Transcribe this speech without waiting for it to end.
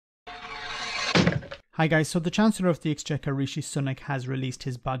Hi guys, so the Chancellor of the Exchequer, Rishi Sunak, has released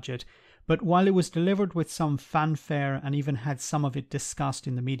his budget, but while it was delivered with some fanfare and even had some of it discussed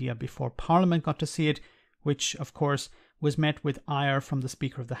in the media before Parliament got to see it, which of course was met with ire from the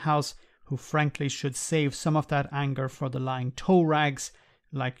Speaker of the House, who frankly should save some of that anger for the lying toe rags,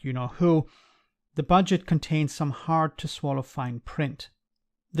 like you know who, the budget contains some hard to swallow fine print.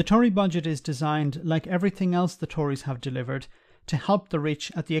 The Tory budget is designed, like everything else the Tories have delivered, to help the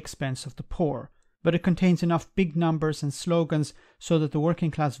rich at the expense of the poor. But it contains enough big numbers and slogans so that the working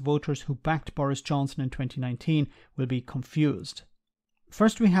class voters who backed Boris Johnson in 2019 will be confused.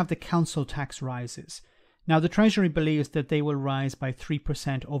 First, we have the council tax rises. Now, the Treasury believes that they will rise by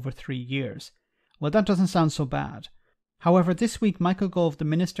 3% over 3 years. Well, that doesn't sound so bad. However, this week, Michael Gove, the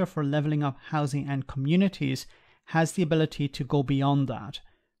Minister for Levelling Up Housing and Communities, has the ability to go beyond that.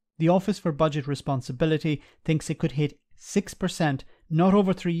 The Office for Budget Responsibility thinks it could hit 6%, not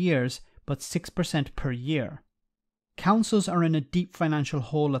over 3 years, but 6% per year. Councils are in a deep financial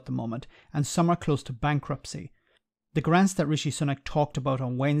hole at the moment, and some are close to bankruptcy. The grants that Rishi Sunak talked about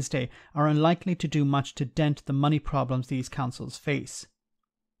on Wednesday are unlikely to do much to dent the money problems these councils face.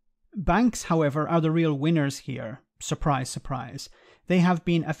 Banks, however, are the real winners here. Surprise, surprise. They have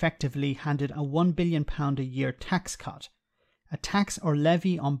been effectively handed a £1 billion a year tax cut. A tax or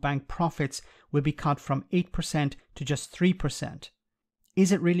levy on bank profits will be cut from 8% to just 3%.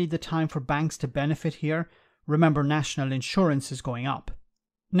 Is it really the time for banks to benefit here? Remember, national insurance is going up.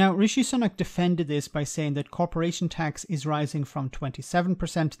 Now, Rishi Sunak defended this by saying that corporation tax is rising from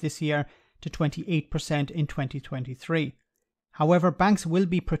 27% this year to 28% in 2023. However, banks will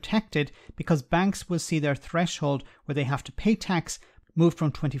be protected because banks will see their threshold where they have to pay tax move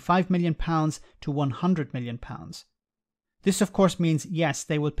from £25 million to £100 million. This, of course, means yes,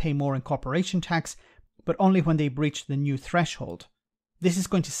 they will pay more in corporation tax, but only when they breach the new threshold. This is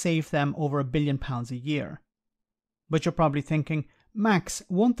going to save them over £1 billion a year. But you're probably thinking, Max,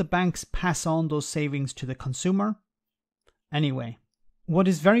 won't the banks pass on those savings to the consumer? Anyway, what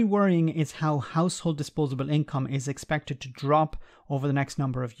is very worrying is how household disposable income is expected to drop over the next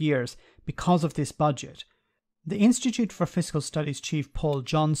number of years because of this budget. The Institute for Fiscal Studies chief Paul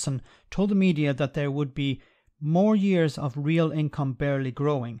Johnson told the media that there would be more years of real income barely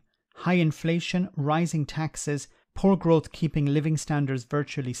growing, high inflation, rising taxes, poor growth keeping living standards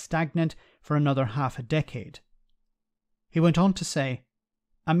virtually stagnant for another half a decade. He went on to say,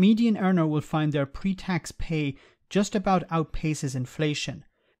 a median earner will find their pre-tax pay just about outpaces inflation,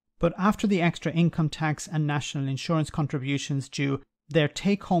 but after the extra income tax and national insurance contributions due, their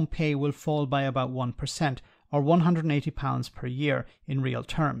take-home pay will fall by about 1%, or £180 per year in real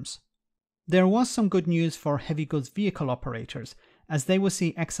terms. There was some good news for heavy goods vehicle operators, as they will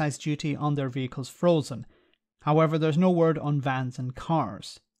see excise duty on their vehicles frozen. However, there's no word on vans and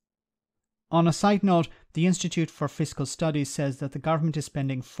cars. On a side note, the Institute for Fiscal Studies says that the government is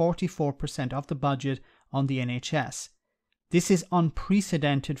spending 44% of the budget on the NHS. This is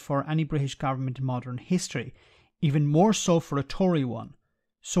unprecedented for any British government in modern history, even more so for a Tory one.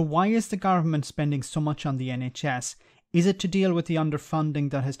 So why is the government spending so much on the NHS? Is it to deal with the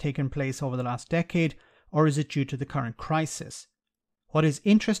underfunding that has taken place over the last decade, or is it due to the current crisis? What is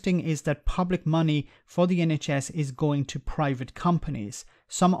interesting is that public money for the NHS is going to private companies,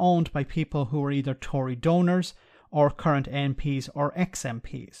 some owned by people who are either Tory donors or current MPs or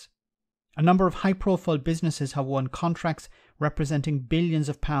ex-MPs. A number of high-profile businesses have won contracts representing billions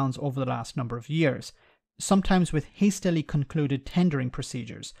of pounds over the last number of years, sometimes with hastily concluded tendering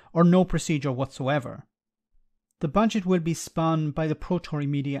procedures or no procedure whatsoever. The budget will be spun by the pro-Tory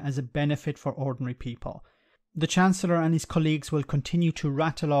media as a benefit for ordinary people. The Chancellor and his colleagues will continue to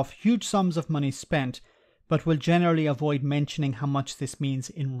rattle off huge sums of money spent, but will generally avoid mentioning how much this means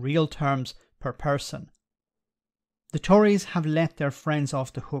in real terms per person. The Tories have let their friends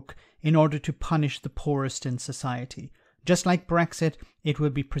off the hook in order to punish the poorest in society. Just like Brexit, it will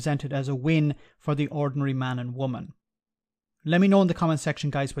be presented as a win for the ordinary man and woman. Let me know in the comment section,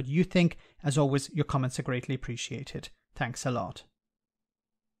 guys, what you think. As always, your comments are greatly appreciated. Thanks a lot.